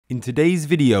In today's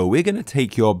video, we're going to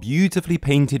take your beautifully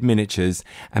painted miniatures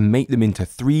and make them into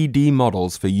 3D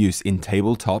models for use in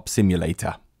TableTop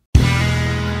Simulator.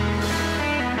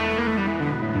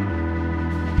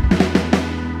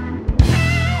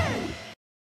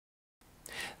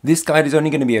 This guide is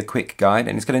only going to be a quick guide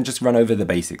and it's going to just run over the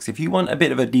basics. If you want a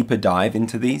bit of a deeper dive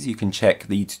into these, you can check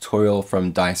the tutorial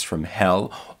from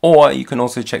Dicefromhell, or you can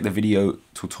also check the video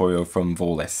tutorial from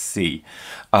VolSC.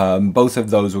 Both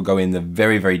of those will go in the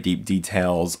very deep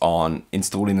details on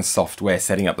installing the software,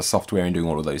 setting up the software and doing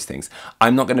all of those things.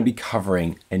 I'm not going to be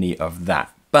covering any of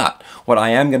that. But what I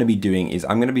am going to be doing is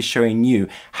I'm going to be showing you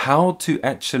how to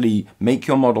actually make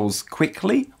your models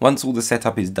quickly once all the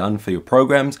setup is done for your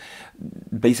programs,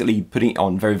 basically putting it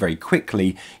on very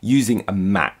quickly using a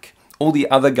Mac. All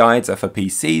the other guides are for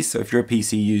PCs, so if you're a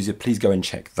PC user, please go and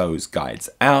check those guides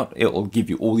out. It will give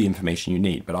you all the information you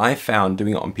need. But I found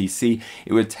doing it on PC,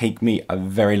 it would take me a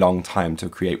very long time to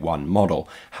create one model.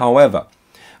 However,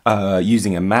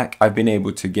 using a Mac, I've been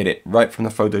able to get it right from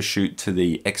the photo shoot to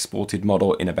the exported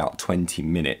model in about 20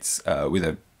 minutes with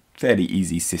a fairly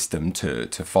easy system to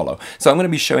follow. So I'm going to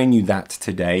be showing you that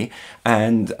today,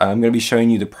 and I'm going to be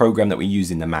showing you the program that we use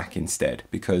in the Mac instead,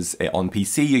 because on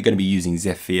PC you're going to be using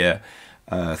Zephyr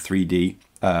 3D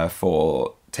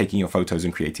for taking your photos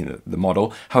and creating the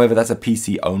model. However, that's a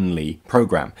PC only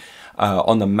program.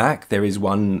 On the Mac, there is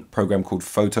one program called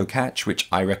Photogrammetry, which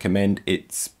I recommend.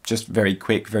 It's just very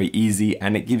quick, very easy,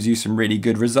 and it gives you some really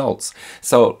good results.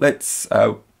 So let's,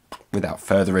 without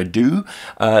further ado,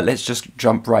 let's just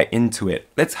jump right into it.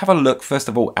 Let's have a look, first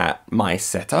of all, at my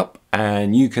setup,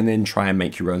 and you can then try and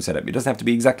make your own setup. It doesn't have to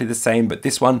be exactly the same, but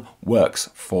this one works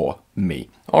for me.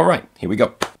 All right, here we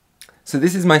go. So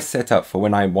this is my setup for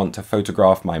when I want to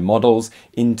photograph my models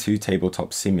into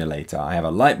TableTop Simulator. I have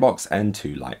a light box and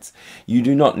two lights. You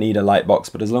do not need a light box,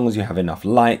 but as long as you have enough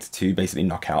light to basically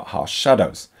knock out harsh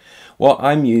shadows. What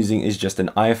I'm using is just an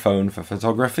iPhone for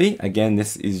photography. Again,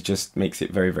 this is just makes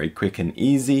it very quick and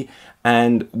easy.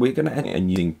 And we're going to end up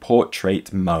using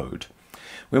portrait mode.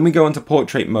 When we go into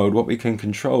portrait mode, what we can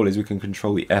control is we can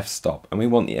control the f-stop, and we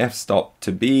want the f-stop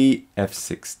to be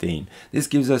f16. This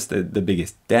gives us the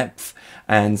biggest depth,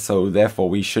 and so therefore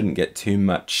we shouldn't get too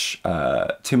much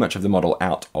of the model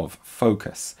out of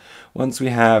focus. Once we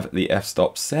have the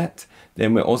f-stop set,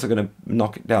 then we're also going to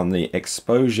knock down the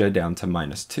exposure down to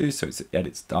 -2, so it's at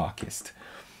its darkest.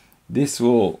 This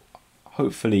will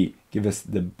hopefully give us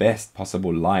the best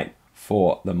possible light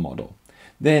for the model.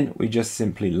 Then we just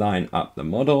simply line up the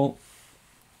model,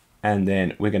 and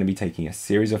then we're going to be taking a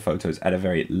series of photos at a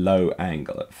very low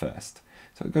angle at first.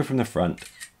 So we'll go from the front.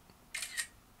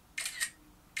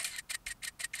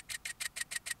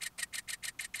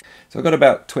 So I've got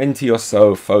about 20 or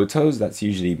so photos, that's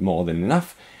usually more than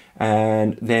enough.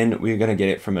 And then we're going to get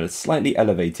it from a slightly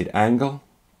elevated angle,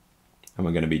 and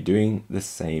we're going to be doing the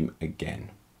same again.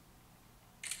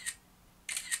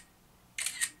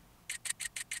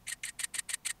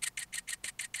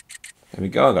 There we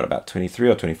go, I've got about 23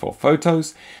 or 24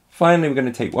 photos. Finally, we're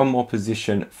going to take one more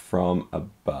position from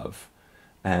above.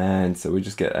 And so we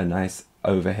just get a nice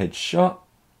overhead shot,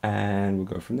 and we'll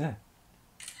go from there.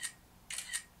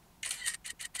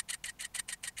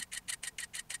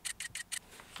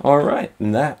 All right,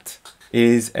 and that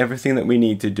is everything that we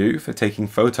need to do for taking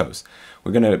photos.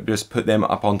 We're going to just put them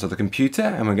up onto the computer,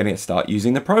 and we're going to start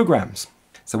using the programs.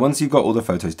 So once you've got all the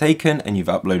photos taken and you've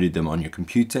uploaded them on your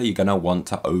computer, you're going to want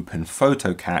to open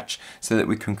Photogrammetry so that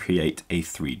we can create a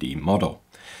 3D model.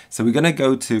 So we're going to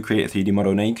go to create a 3D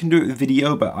model. Now you can do it with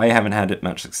video, but I haven't had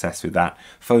much success with that.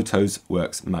 Photos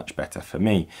works much better for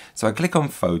me. So I click on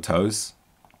Photos,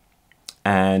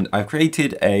 and I've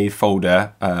created a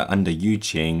folder under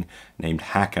Yuqing named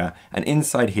Hacker, and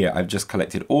inside here I've just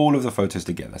collected all of the photos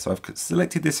together. So I've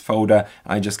selected this folder,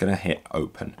 and I'm just going to hit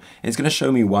open. It's going to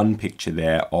show me one picture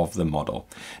there of the model.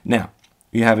 Now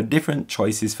you have different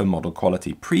choices for model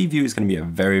quality. Preview is going to be a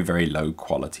very low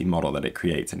quality model that it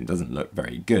creates, and it doesn't look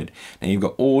very good. Now you've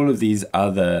got all of these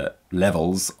other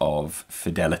levels of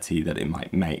fidelity that it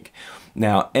might make.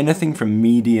 Now anything from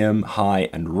medium, high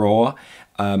and raw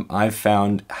I've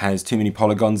found has too many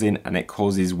polygons in, and it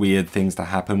causes weird things to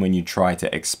happen when you try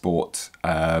to export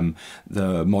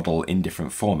the model in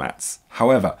different formats.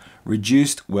 However,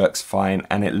 reduced works fine,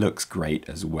 and it looks great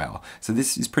as well. So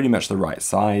this is pretty much the right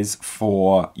size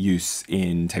for use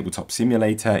in TableTop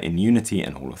Simulator, in Unity,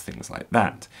 and all of things like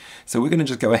that. So we're going to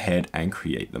just go ahead and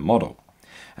create the model.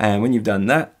 And when you've done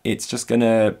that, it's just going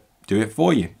to do it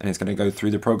for you, and it's going to go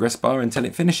through the progress bar until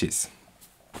it finishes.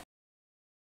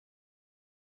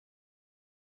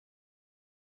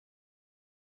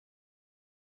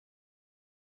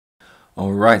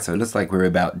 Alright, so it looks like we're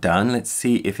about done. Let's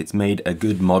see if it's made a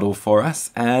good model for us.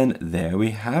 And there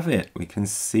we have it. We can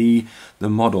see the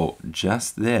model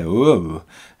just there. Whoa.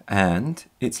 And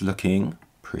it's looking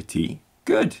pretty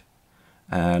good.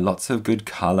 Lots of good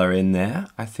color in there.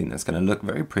 I think that's going to look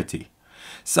very pretty.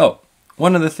 So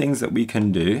one of the things that we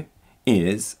can do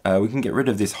is we can get rid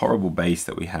of this horrible base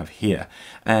that we have here.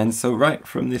 And so right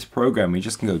from this program, we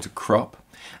just can go to crop.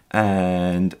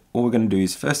 And all we're going to do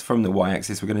is first from the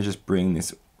y-axis, we're going to just bring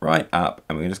this right up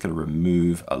and we're just going to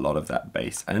remove a lot of that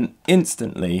base. And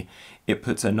instantly it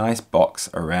puts a nice box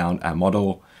around our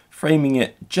model, framing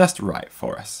it just right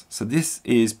for us. So this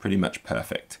is pretty much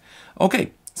perfect.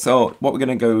 Okay, so what we're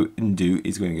going to go and do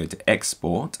is we're going to go to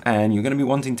export, and you're going to be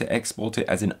wanting to export it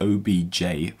as an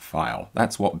OBJ file.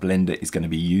 That's what Blender is going to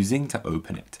be using to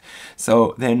open it.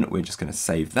 So then we're just going to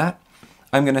save that.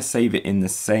 I'm going to save it in the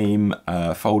same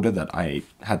folder that I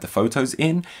had the photos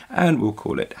in, and we'll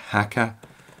call it Hacker.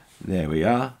 There we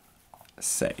are.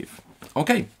 Save.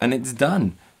 Okay, and it's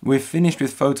done. We're finished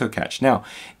with PhotoCatch. Now,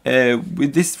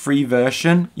 with this free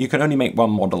version, you can only make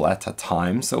one model at a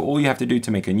time. So all you have to do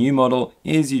to make a new model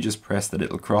is you just press the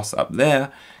little cross up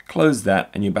there, close that,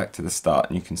 and you're back to the start,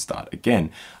 and you can start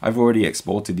again. I've already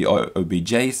exported the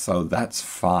OBJ, so that's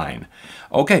fine.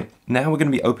 Okay, now we're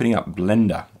going to be opening up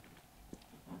Blender.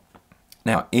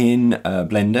 Now in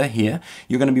Blender here,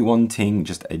 you're going to be wanting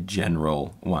just a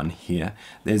general one here.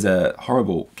 There's a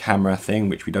horrible camera thing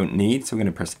which we don't need, so we're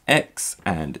going to press X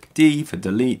and D for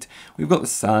delete. We've got the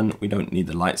sun, we don't need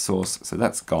the light source, so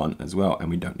that's gone as well, and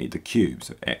we don't need the cube,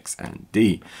 so X and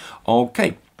D.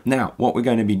 Okay. Now, what we're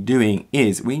going to be doing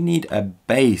is we need a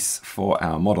base for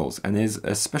our models, and there's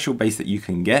a special base that you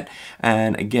can get.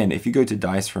 And again, if you go to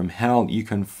Dicefromhell, you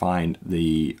can find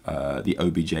the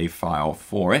OBJ file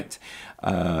for it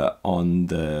on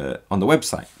the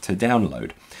website to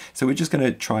download. So we're just going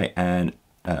to try and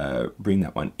bring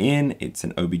that one in. It's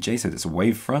an OBJ, so it's a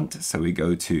wavefront. So we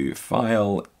go to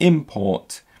File,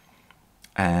 Import,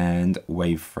 and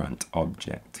wavefront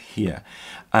object here,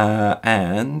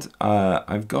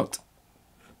 I've got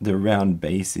the round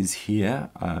bases here.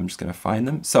 I'm just going to find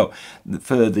them. So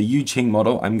for the Yu-Ching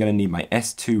model, I'm going to need my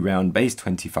S2 round base,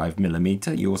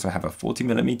 25mm. You also have a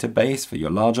 40mm base for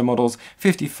your larger models,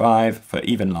 55 for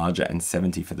even larger, and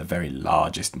 70 for the very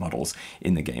largest models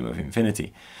in the game of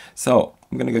Infinity. So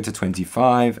I'm going to go to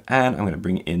 25, and I'm going to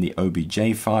bring in the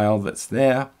OBJ file that's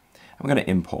there. I'm going to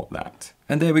import that.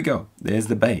 And there we go. There's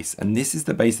the base. And this is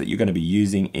the base that you're going to be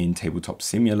using in TableTop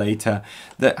Simulator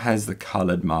that has the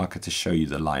colored marker to show you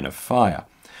the line of fire.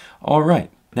 All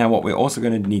right. Now what we're also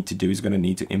going to need to do is going to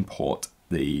need to import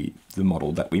the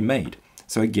model that we made.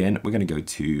 So again, we're going to go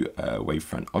to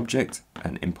wavefront object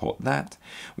and import that.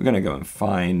 We're going to go and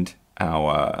find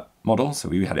our model. So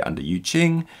we had it under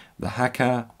Yu-Ching, the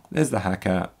hacker. There's the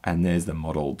hacker, and there's the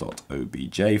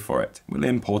model.obj for it. We'll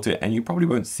import it, and you probably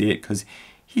won't see it because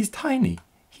he's tiny.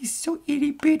 He's so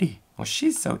itty bitty, or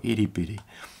she's so itty bitty.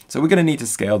 So we're going to need to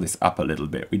scale this up a little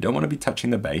bit. We don't want to be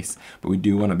touching the base, but we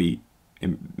do want to be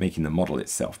making the model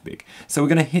itself big. So we're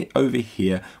going to hit over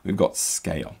here. We've got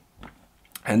scale.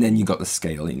 And then you've got the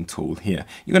scaling tool here.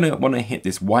 You're going to want to hit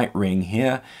this white ring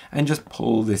here and just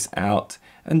pull this out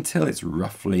until it's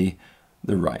roughly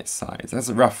the right size.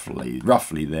 That's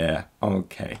roughly there.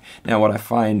 Okay. Now what I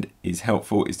find is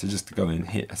helpful is to just go and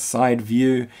hit a side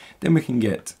view. Then we can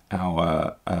get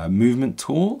our movement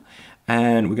tool,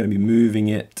 and we're going to be moving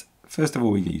it. First of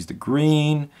all, we can use the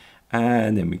green,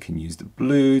 and then we can use the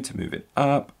blue to move it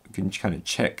up. We can kind of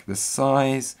check the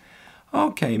size.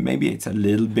 Okay, maybe it's a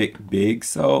little bit big,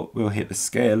 so we'll hit the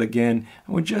scale again,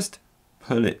 and we'll just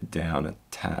pull it down a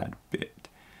tad bit.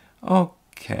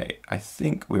 Okay, I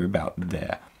think we're about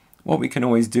there. What we can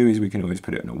always do is we can always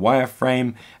put it in a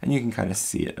wireframe, and you can kind of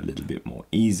see it a little bit more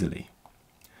easily.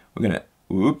 We're gonna,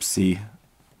 whoopsie,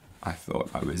 I thought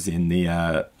I was in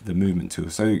the movement tool.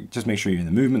 So just make sure you're in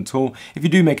the movement tool. If you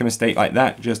do make a mistake like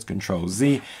that, just Control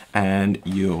Z, and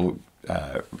you'll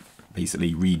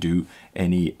basically redo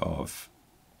any of,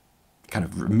 kind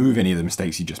of remove any of the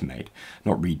mistakes you just made.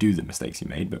 Not redo the mistakes you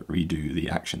made, but redo the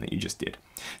action that you just did.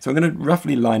 So I'm going to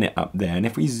roughly line it up there, and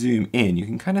if we zoom in, you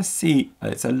can kind of see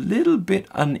it's a little bit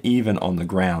uneven on the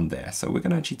ground there. So we're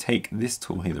going to actually take this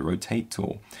tool here, the rotate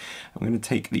tool. I'm going to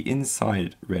take the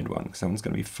inside red one, because that one's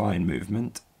going to be fine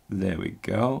movement. There we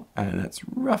go, and that's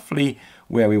roughly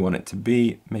where we want it to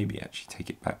be. Maybe actually take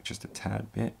it back just a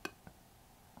tad bit.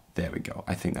 There we go.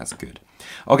 I think that's good.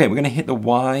 Okay, we're going to hit the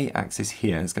y-axis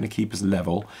here. It's going to keep us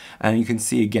level. And you can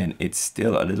see, again, it's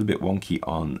still a little bit wonky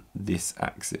on this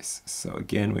axis. So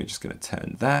again, we're just going to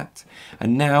turn that.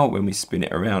 And now when we spin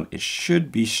it around, it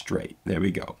should be straight. There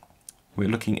we go. we're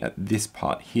looking at this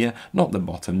part here, not the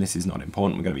bottom. This is not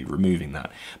important. We're going to be removing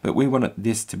that. But we want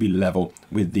this to be level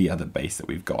with the other base that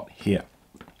we've got here.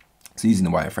 So using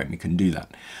the wireframe, we can do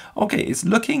that. Okay, it's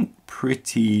looking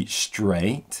pretty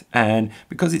straight, and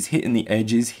because it's hitting the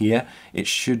edges here, it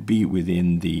should be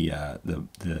within the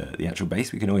actual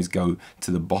base. We can always go to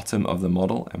the bottom of the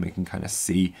model, and we can kind of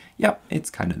see, yep, it's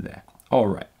kind of there. All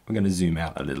right, we're going to zoom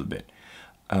out a little bit.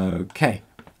 Okay,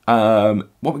 what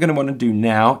we're going to want to do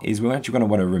now is we're actually going to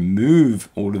want to remove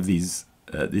all of these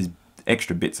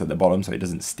extra bits at the bottom so it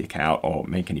doesn't stick out or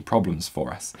make any problems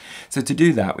for us. So to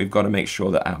do that, we've got to make sure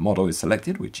that our model is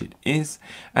selected, which it is,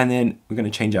 and then we're going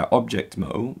to change our object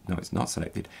mode. No, it's not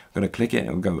selected. We're going to click it and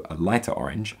we'll go a lighter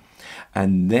orange,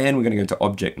 and then we're going to go to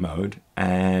object mode,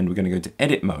 and we're going to go to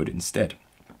edit mode instead.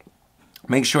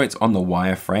 Make sure it's on the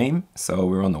wireframe. So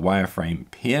we're on the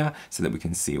wireframe here so that we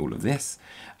can see all of this.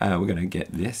 We're going to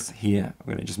get this here.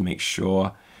 We're going to just make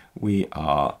sure we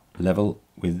are level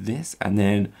with this, and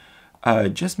then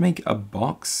just make a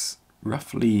box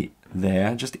roughly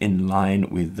there, just in line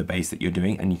with the base that you're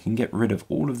doing, and you can get rid of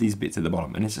all of these bits at the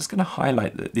bottom, and it's just going to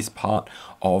highlight this part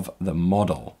of the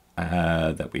model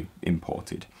that we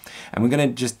imported. And we're going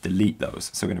to just delete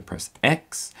those. So we're going to press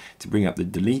X to bring up the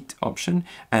delete option,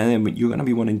 and then you're going to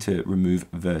be wanting to remove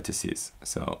vertices.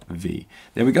 So V.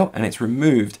 There we go, and it's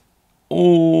removed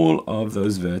all of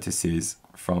those vertices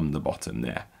from the bottom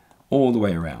there, all the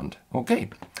way around. Okay,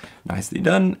 nicely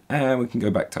done. And we can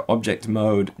go back to object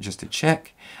mode just to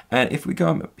check. And if we go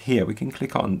up here, we can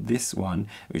click on this one,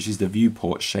 which is the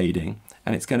viewport shading,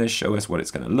 and it's going to show us what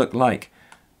it's going to look like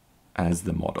as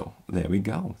the model. There we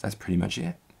go. That's pretty much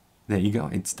it. There you go.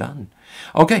 It's done.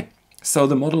 Okay, so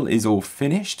the model is all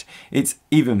finished. It's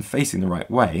even facing the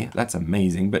right way. That's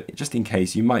amazing. But just in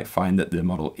case, you might find that the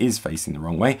model is facing the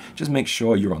wrong way, just make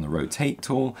sure you're on the rotate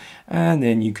tool, and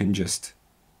then you can just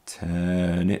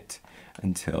turn it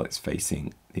until it's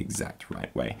facing the exact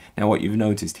right way. Now what you've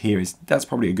noticed here is that's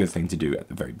probably a good thing to do at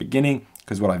the very beginning,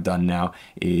 because what I've done now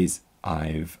is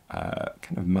I've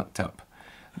kind of mucked up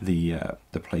the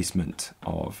placement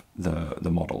of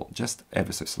the model just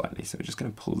ever so slightly. So we're just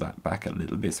going to pull that back a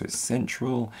little bit so it's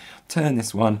central, turn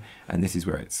this one, and this is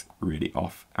where it's really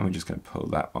off, and we're just going to pull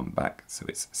that one back so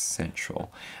it's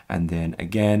central. And then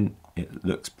again, it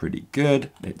looks pretty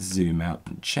good. Let's zoom out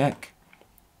and check.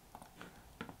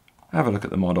 Have a look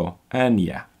at the model, and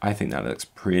yeah, I think that looks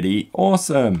pretty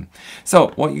awesome.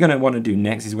 So what you're going to want to do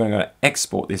next is we're going to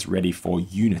export this ready for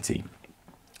Unity.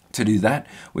 To do that,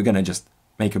 we're going to just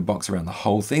make a box around the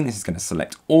whole thing. This is going to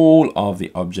select all of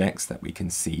the objects that we can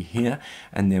see here,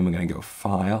 and then we're going to go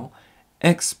File,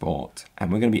 Export,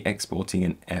 and we're going to be exporting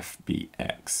an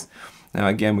FBX. Now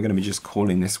again, we're going to be just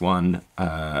calling this one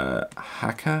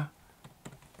Hacker,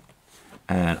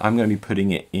 and I'm going to be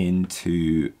putting it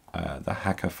into the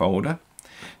Hacker folder.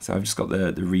 So I've just got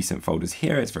the recent folders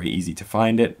here. It's very easy to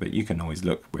find it, but you can always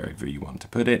look wherever you want to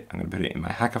put it. I'm going to put it in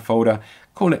my Hacker folder,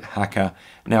 call it Hacker.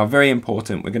 Now, very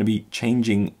important, we're going to be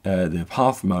changing the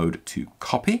path mode to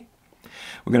copy.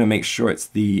 We're going to make sure it's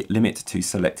the limit to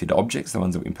selected objects, the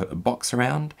ones that we can put a box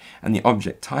around, and the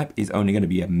object type is only going to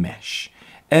be a mesh.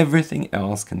 Everything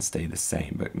else can stay the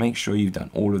same, but make sure you've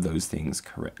done all of those things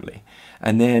correctly.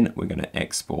 And then we're going to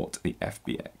export the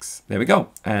FBX. There we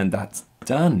go, and that's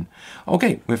done.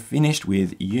 Okay, we're finished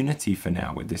with Unity for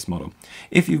now with this model.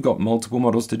 If you've got multiple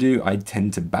models to do, I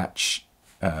tend to batch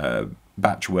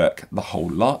work the whole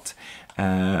lot.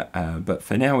 But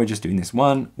for now, we're just doing this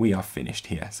one. We are finished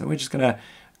here. So we're just going to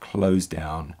close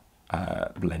down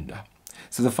Blender.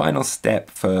 So the final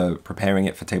step for preparing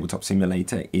it for TableTop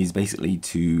Simulator is basically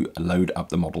to load up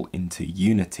the model into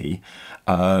Unity.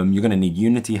 You're going to need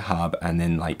Unity Hub, and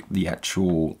then like the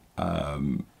actual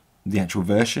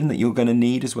version that you're going to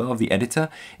need as well of the editor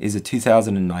is a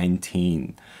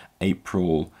 2019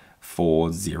 April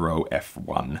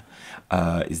 40F1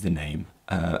 is the name.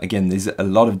 Again, there's a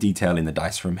lot of detail in the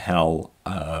Dicefromhell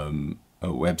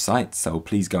website, so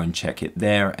please go and check it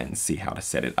there and see how to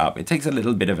set it up. It takes a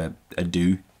little bit of a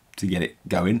do to get it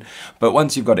going, but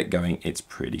once you've got it going, it's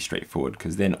pretty straightforward,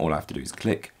 because then all I have to do is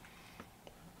click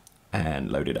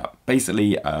and load it up.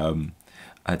 Basically,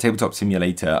 TableTop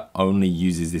Simulator only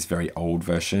uses this very old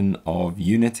version of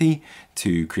Unity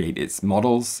to create its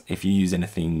models. If you use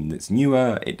anything that's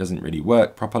newer, it doesn't really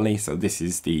work properly, so this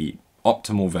is the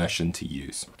optimal version to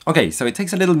use. Okay, so it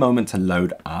takes a little moment to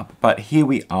load up, but here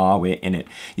we are, we're in it.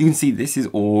 You can see this is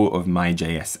all of my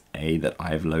JSA that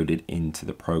I've loaded into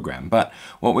the program, but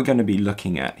what we're going to be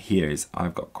looking at here is,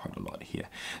 I've got quite a lot here.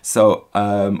 So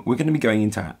we're going to be going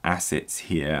into our assets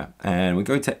here, and we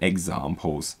go to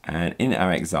examples, and in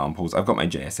our examples, I've got my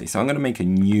JSA. So I'm going to make a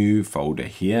new folder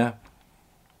here,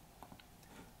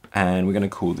 and we're going to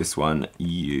call this one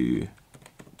Yu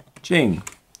Ching.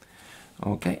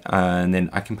 Okay, and then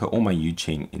I can put all my Yu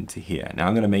Ching into here. Now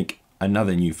I'm going to make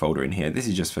another new folder in here. This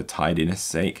is just for tidiness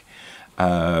sake,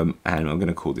 and I'm going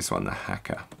to call this one the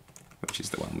hacker, which is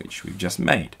the one which we've just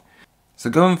made. So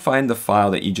go and find the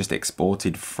file that you just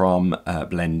exported from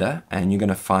Blender, and you're going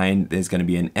to find there's going to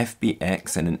be an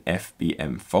FBX and an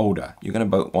FBM folder. You're going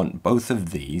to want both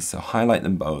of these, so highlight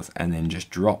them both and then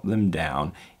just drop them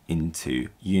down into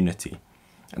Unity.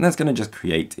 And that's going to just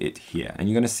create it here. And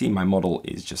you're going to see my model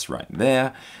is just right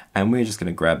there, and we're just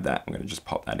going to grab that. I'm going to just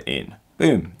pop that in.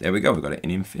 Boom, there we go. We've got it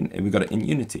in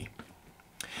Unity.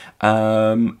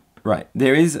 Right,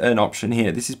 there is an option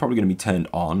here. This is probably going to be turned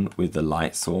on with the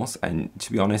light source, and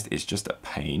to be honest, it's just a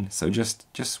pain. So just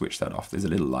switch that off. There's a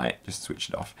little light, just switch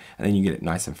it off, and then you get it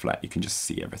nice and flat. You can just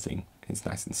see everything. It's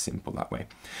nice and simple that way.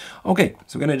 Okay,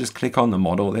 so we're going to just click on the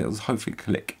model. It'll hopefully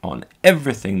click on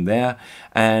everything there,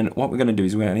 and what we're going to do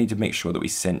is we're going to need to make sure that we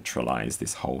centralize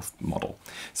this whole model.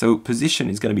 So position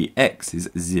is going to be X is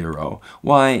 0,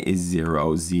 Y is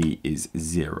 0, Z is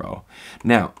 0.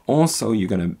 Now, also you're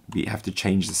going to have to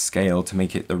change the scale to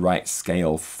make it the right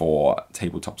scale for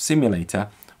TableTop Simulator,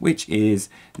 which is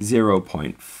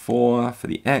 0.4 for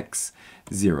the X,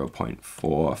 0.4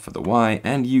 for the Y,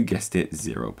 and you guessed it,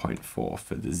 0.4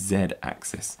 for the Z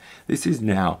axis. This is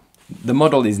now, the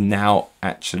model is now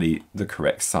actually the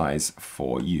correct size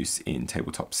for use in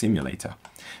TableTop Simulator.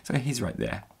 So he's right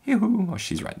there, or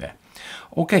she's right there.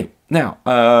 Okay, now,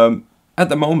 at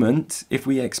the moment, if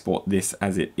we export this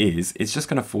as it is, it's just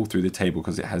going to fall through the table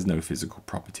because it has no physical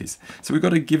properties. So we've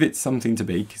got to give it something to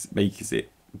bake it,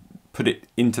 put it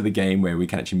into the game where we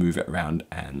can actually move it around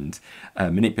and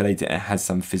manipulate it. It has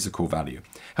some physical value.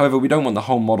 However, we don't want the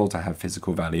whole model to have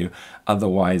physical value,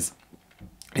 otherwise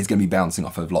it's going to be bouncing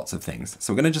off of lots of things.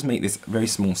 So we're going to just make this very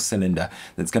small cylinder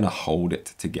that's going to hold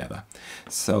it together.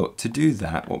 So to do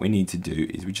that, what we need to do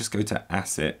is we just go to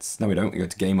Assets. No, we don't. We go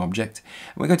to Game Object,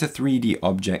 and we go to 3D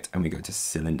Object, and we go to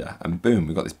Cylinder, and boom,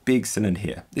 we've got this big cylinder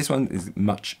here. This one is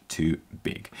much too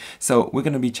big. So we're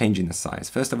going to be changing the size.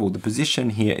 First of all, the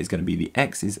position here is going to be the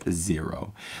X is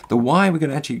 0. The Y we're going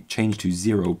to actually change to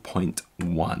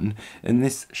 0.1, and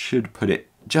this should put it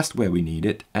just where we need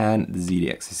it, and the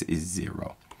Z axis is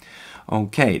 0.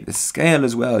 Okay, the scale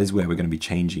as well is where we're going to be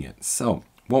changing it. So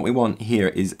what we want here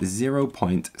is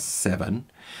 0.7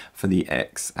 for the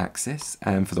X axis,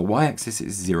 and for the Y axis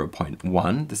is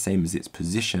 0.1, the same as its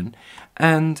position,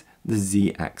 and the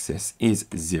Z axis is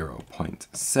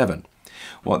 0.7.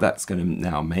 What that's going to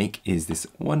now make is this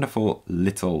wonderful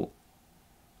little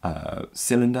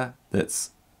cylinder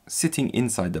that's sitting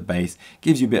inside the base.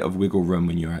 Gives you a bit of wiggle room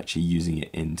when you're actually using it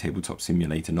in TableTop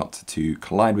Simulator not to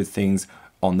collide with things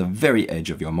on the very edge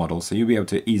of your model, so you'll be able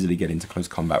to easily get into close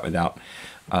combat without,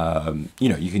 you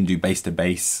know, you can do base to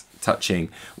base touching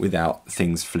without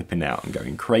things flipping out and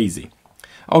going crazy.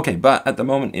 Okay, but at the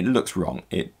moment it looks wrong.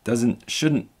 It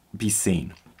shouldn't be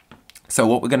seen. So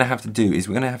what we're going to have to do is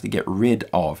we're going to have to get rid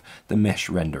of the mesh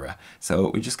renderer. So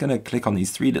we're just going to click on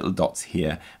these three little dots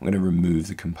here. I'm going to remove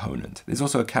the component. There's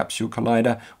also a capsule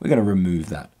collider. We're going to remove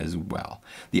that as well.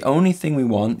 The only thing we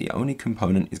want, the only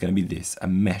component is going to be this, a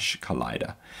mesh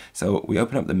collider. So we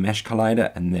open up the mesh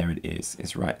collider, and there it is.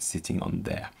 It's right sitting on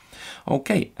there.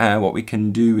 Okay, what we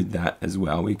can do with that as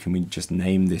well, we just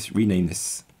rename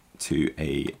this to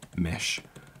a mesh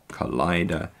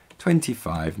collider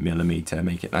 25mm,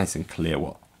 make it nice and clear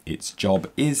what its job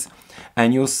is,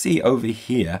 and you'll see over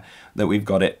here that we've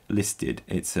got it listed.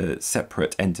 It's a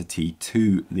separate entity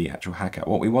to the actual hacker.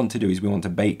 What we want to do is we want to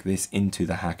bake this into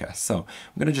the hacker. So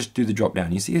I'm going to just do the drop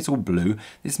down. You see it's all blue.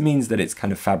 This means that it's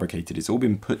kind of fabricated. It's all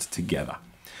been put together.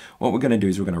 What we're going to do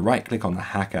is we're going to right click on the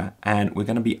hacker, and we're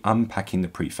going to be unpacking the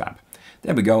prefab.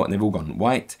 There we go, and they've all gone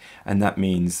white, and that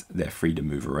means they're free to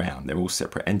move around. They're all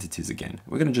separate entities again.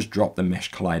 We're going to just drop the mesh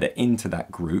collider into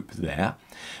that group there.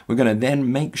 We're going to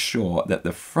then make sure that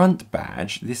the front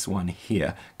badge, this one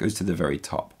here, goes to the very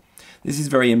top. This is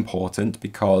very important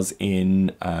because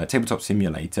in TableTop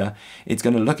Simulator, it's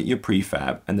going to look at your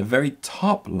prefab, and the very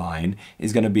top line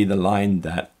is going to be the line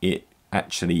that it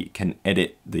actually can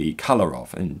edit the color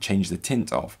of and change the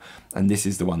tint of, and this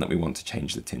is the one that we want to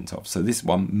change the tint of. So this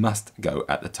one must go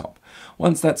at the top.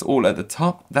 Once that's all at the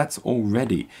top, that's all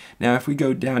ready. Now if we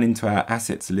go down into our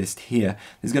assets list here,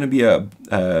 there's going to be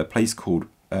a place called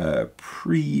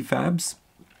prefabs.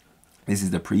 This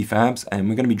is the prefabs, and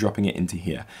we're going to be dropping it into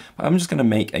here. But I'm just going to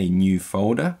make a new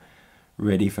folder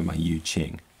ready for my Yu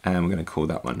Ching, and we're going to call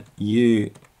that one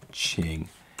Yu Ching,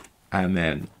 and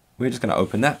then we're just going to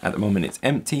open that. At the moment it's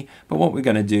empty, but what we're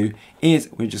going to do is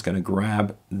we're just going to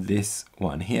grab this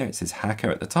one here. It says hacker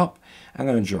at the top. I'm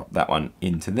going to drop that one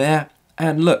into there,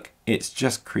 and look, it's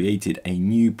just created a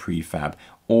new prefab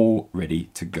all ready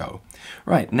to go.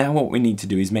 Right, now what we need to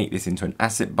do is make this into an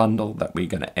asset bundle that we're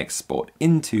going to export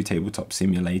into TableTop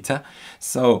Simulator.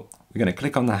 So we're going to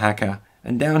click on the hacker,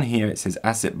 and down here it says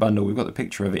asset bundle. We've got the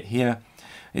picture of it here.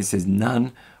 It says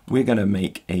none. We're going to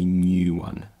make a new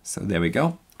one. So there we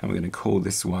go. And we're going to call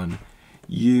this one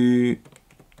Yu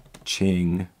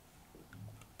Ching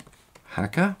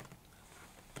Hacker.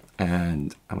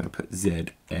 And I'm going to put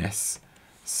ZS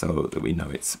so that we know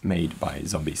it's made by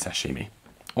Zombie Sashimi.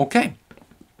 Okay.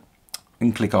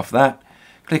 And click off that.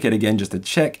 Click it again just to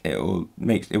check. It'll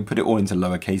put it all into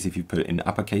lowercase if you put it in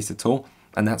uppercase at all.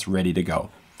 And that's ready to go.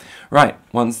 Right,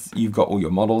 once you've got all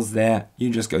your models there, you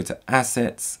just go to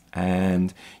Assets,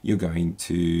 and you're going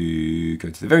to go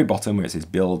to the very bottom where it says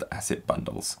Build Asset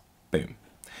Bundles. Boom.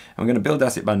 And we're going to build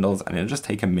asset bundles, and it'll just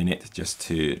take a minute just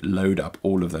to load up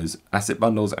all of those asset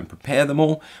bundles and prepare them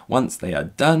all. Once they are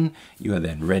done, you are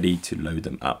then ready to load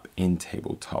them up in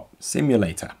TableTop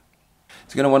Simulator.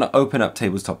 So you're going to want to open up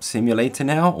TableTop Simulator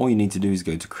now. All you need to do is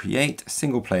go to Create.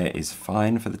 Single player is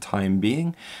fine for the time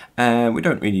being. And we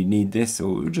don't really need this, so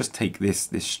we'll just take this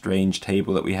strange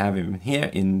table that we have in here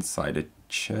inside a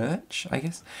church, I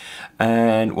guess.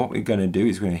 And what we're going to do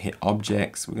is we're going to hit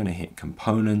Objects, we're going to hit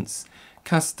Components,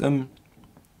 Custom,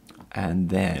 and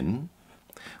then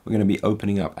we're going to be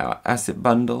opening up our asset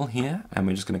bundle here, and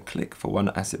we're just going to click for one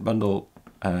asset bundle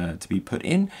to be put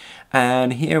in,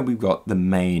 and here we've got the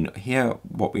main. Here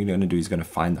what we're going to do is going to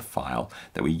find the file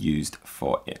that we used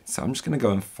for it. So I'm just going to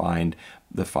go and find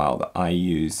the file that I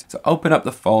use. So open up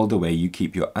the folder where you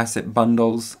keep your asset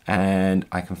bundles, and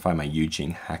I can find my Yu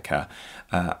Ching Hacker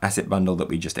asset bundle that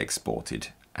we just exported,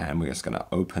 and we're just going to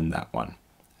open that one,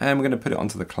 and we're going to put it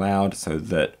onto the cloud so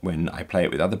that when I play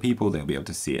it with other people, they'll be able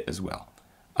to see it as well.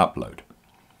 Upload.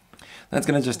 That's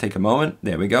going to just take a moment.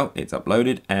 There we go. It's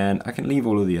uploaded, and I can leave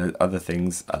all of the other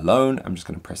things alone. I'm just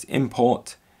going to press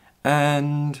import,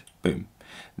 and boom.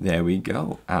 There we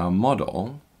go. Our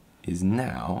model is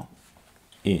now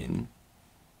in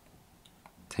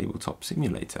TableTop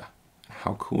Simulator.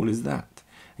 How cool is that?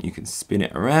 And you can spin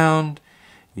it around.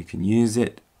 You can use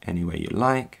it any way you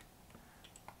like.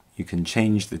 You can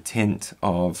change the tint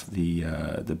of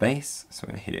the base. So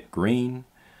I'm going to hit it green.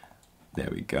 There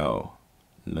we go.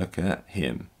 Look at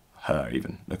him, her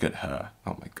even, look at her.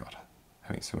 Oh my God,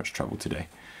 having so much trouble today.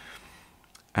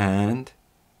 And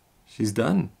she's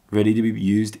done, ready to be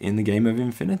used in the game of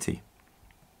Infinity.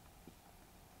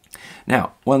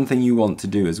 Now, one thing you want to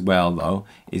do as well though,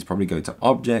 is probably go to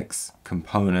Objects,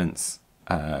 Components,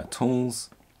 Tools.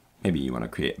 Maybe you want to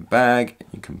create a bag.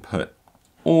 You can put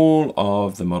all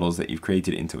of the models that you've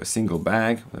created into a single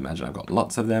bag. Imagine I've got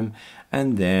lots of them.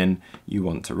 And then you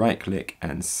want to right click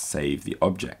and save the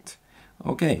object.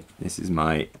 Okay, this is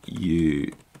my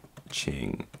Yu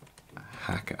Ching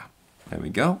Hacker. There we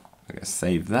go. I'm going to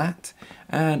save that,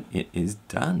 and it is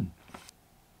done.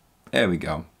 There we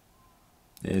go.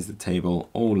 There's the table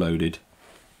all loaded.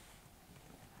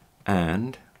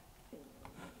 And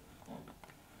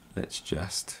let's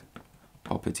just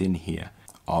pop it in here.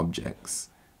 Objects,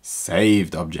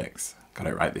 saved objects. Got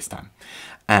it right this time.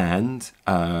 And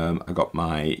I got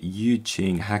my Yu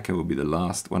Ching Hacker will be the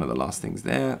last, one of the last things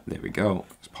there. There we go.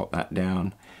 Just pop that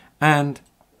down. And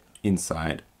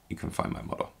inside you can find my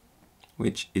model,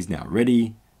 which is now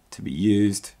ready to be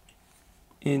used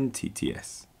in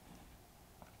TTS.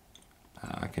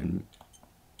 I can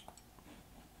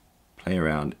play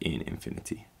around in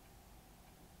Infinity.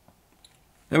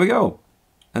 There we go.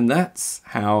 And that's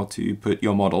how to put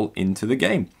your model into the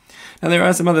game. Now there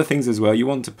are some other things as well. You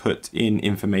want to put in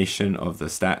information of the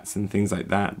stats and things like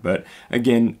that. But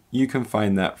again, you can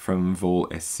find that from Vol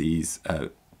SC's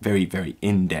very, very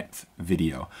in-depth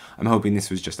video. I'm hoping this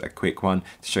was just a quick one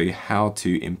to show you how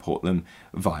to import them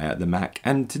via the Mac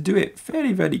and to do it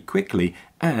fairly, very quickly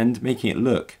and making it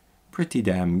look pretty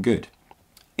damn good.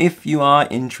 If you are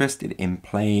interested in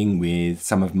playing with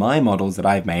some of my models that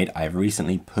I've made, I've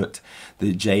recently put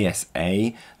the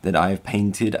JSA that I've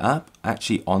painted up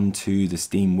actually onto the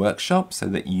Steam Workshop so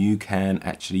that you can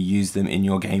actually use them in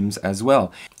your games as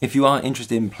well. If you are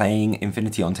interested in playing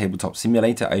Infinity on TableTop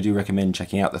Simulator, I do recommend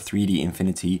checking out the 3D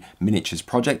Infinity Miniatures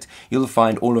project. You'll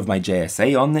find all of my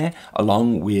JSA on there,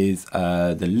 along with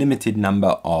the limited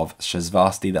number of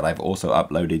Shasvasti that I've also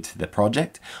uploaded to the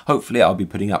project. Hopefully I'll be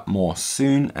putting up more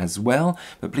soon. one as well,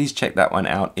 but please check that one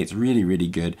out. It's really, really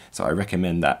good, so I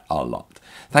recommend that a lot.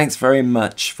 Thanks very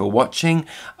much for watching.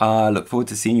 Look forward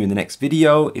to seeing you in the next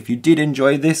video. If you did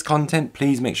enjoy this content,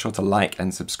 please make sure to like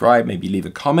and subscribe, maybe leave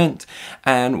a comment,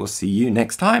 and we'll see you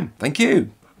next time. Thank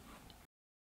you.